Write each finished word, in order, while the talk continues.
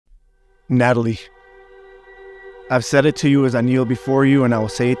Natalie, I've said it to you as I kneel before you, and I will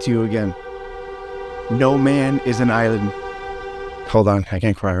say it to you again. No man is an island. Hold on, I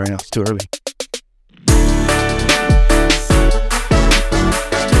can't cry right now, it's too early.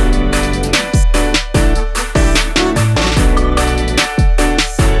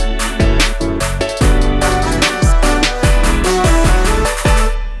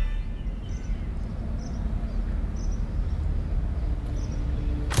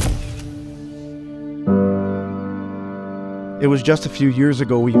 It was just a few years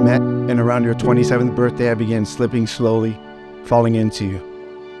ago we met, and around your 27th birthday I began slipping slowly, falling into you.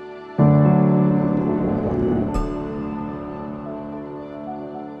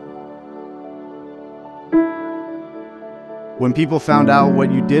 When people found out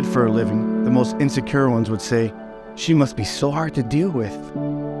what you did for a living, the most insecure ones would say, "She must be so hard to deal with."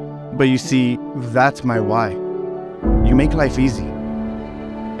 But you see, that's my why. You make life easy.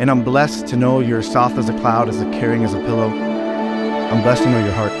 And I'm blessed to know you're as soft as a cloud, as caring as a pillow. I'm blessed to know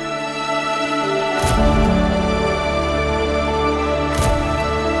your heart.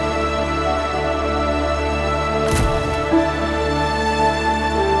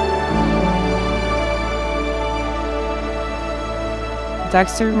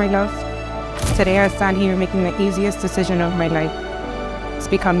 Dexter, my love, today I stand here making the easiest decision of my life. It's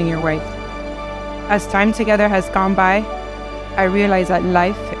becoming your wife. As time together has gone by, I realize that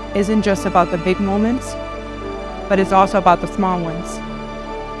life isn't just about the big moments, but it's also about the small ones.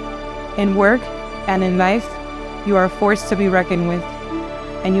 In work and in life, you are a force to be reckoned with,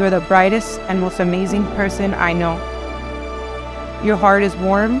 and you are the brightest and most amazing person I know. Your heart is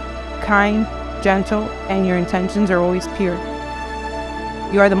warm, kind, gentle, and your intentions are always pure.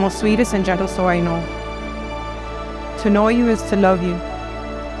 You are the most sweetest and gentle soul I know. To know you is to love you,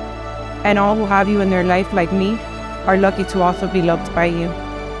 and all who have you in their life like me are lucky to also be loved by you.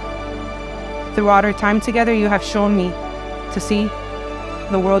 Throughout our time together, you have shown me to see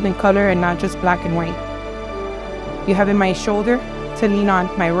the world in color and not just black and white. You have been my shoulder to lean on,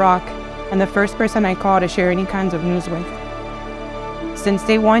 my rock, and the first person I call to share any kinds of news with. Since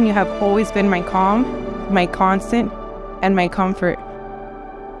day one, you have always been my calm, my constant, and my comfort.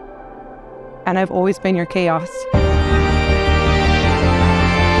 And I've always been your chaos.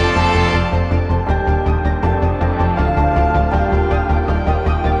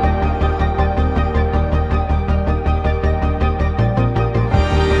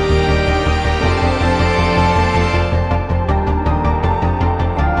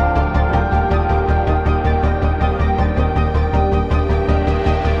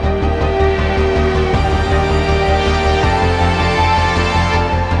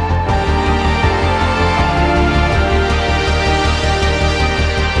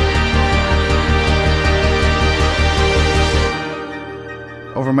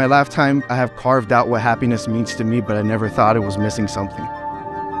 Over my lifetime, I have carved out what happiness means to me, but I never thought it was missing something.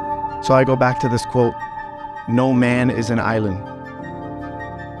 So I go back to this quote, "No man is an island."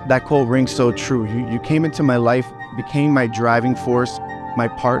 That quote rings so true. You came into my life, became my driving force, my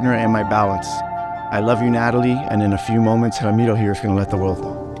partner, and my balance. I love you, Natalie, and in a few moments, Ramiro here is going to let the world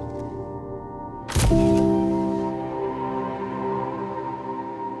know.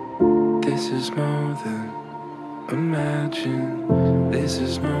 This is more than imagine. This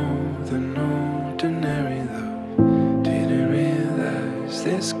is more than ordinary love. Didn't realize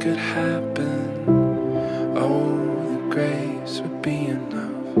this could happen. Oh, the grace would be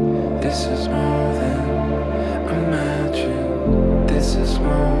enough. This is more than imagine. This is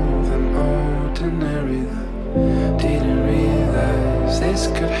more than ordinary love. Didn't realize this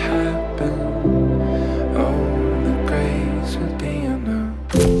could happen. Oh, the grace would be enough.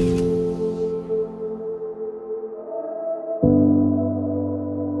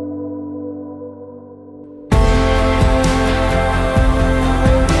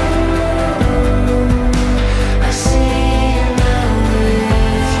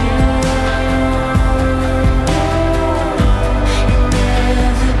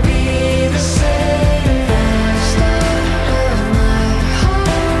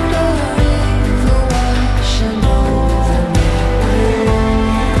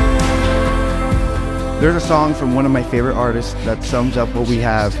 There's a song from one of my favorite artists that sums up what we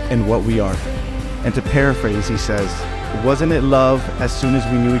have and what we are. And to paraphrase, he says, "Wasn't it love as soon as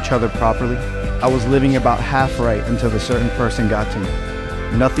we knew each other properly? I was living about half right until a certain person got to me.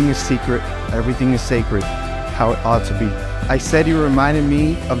 Nothing is secret, everything is sacred, how it ought to be." I said you reminded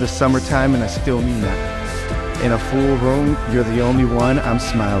me of the summertime, and I still mean that. In a full room, you're the only one I'm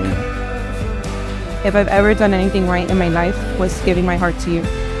smiling at. If I've ever done anything right in my life, was giving my heart to you.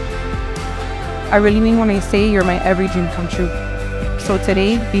 I really mean when I say you're my every dream come true. So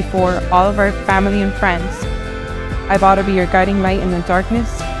today, before all of our family and friends, I vow to be your guiding light in the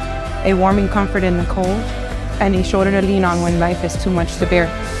darkness, a warming comfort in the cold, and a shoulder to lean on when life is too much to bear.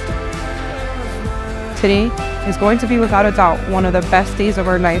 Today is going to be without a doubt one of the best days of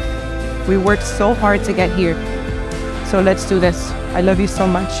our life. We worked so hard to get here. So let's do this. I love you so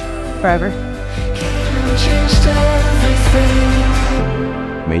much. Forever.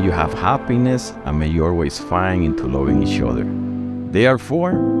 May you have happiness and may you always find into loving each other.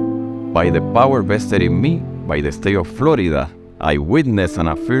 Therefore, by the power vested in me by the state of Florida, I witness and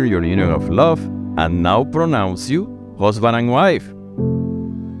affirm your union of love and now pronounce you husband and wife.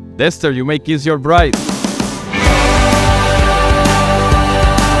 Dexter, you may kiss your bride.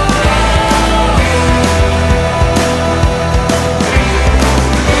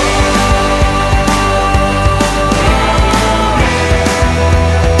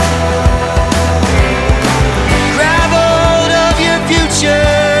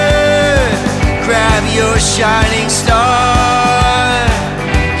 Your shining star.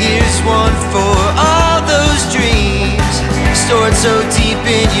 Here's one for all those dreams stored so deep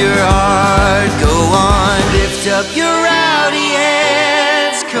in your heart. Go on, lift up your rowdy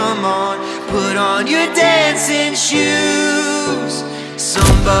hands. Come on, put on your dancing shoes.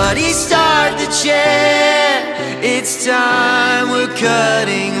 Somebody start the chant. It's time, we're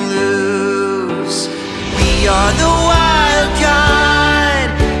cutting loose. We are the wild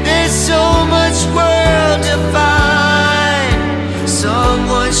kind. There's so much world to find.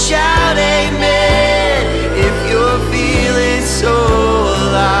 Someone shout amen if you're feeling so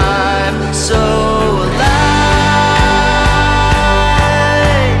alive, so alive.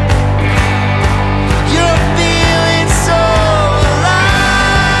 You're feeling so alive,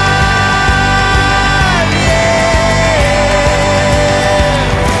 yeah.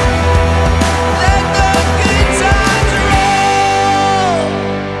 Let the good times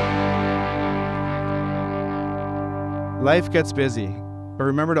roll. Life gets busy, but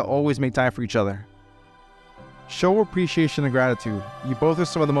remember to always make time for each other. Show appreciation and gratitude. You both are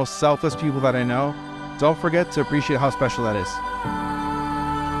some of the most selfless people that I know. Don't forget to appreciate how special that is.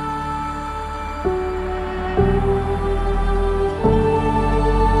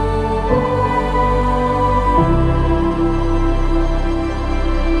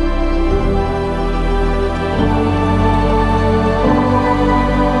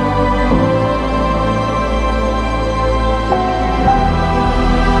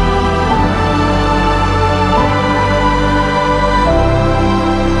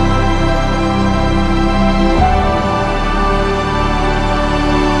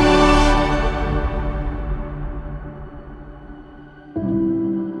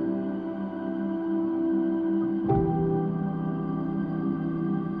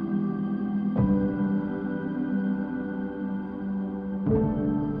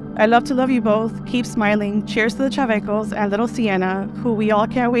 I love to love you both. Keep smiling. Cheers to the Chavecos and little Sienna, who we all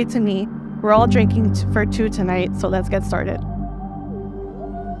can't wait to meet. We're all drinking for two tonight, so let's get started.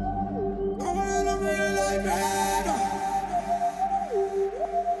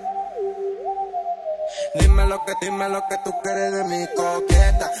 Dime lo que tú quieres de mi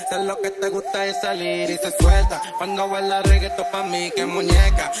coqueta. Sé lo que te gusta es salir y se suelta. Cuando baila reggaetón pa' mí que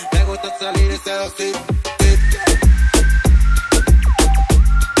muñeca. Le gusta salir y seducir.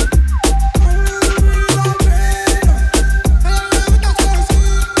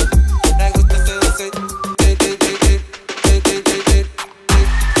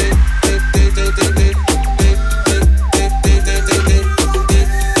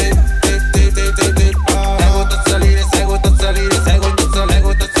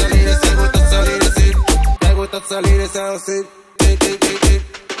 Salir y seducir.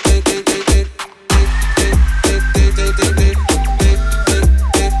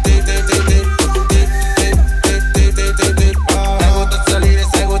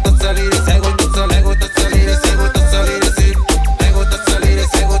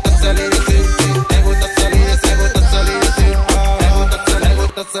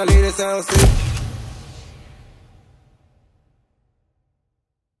 Salir y seducir.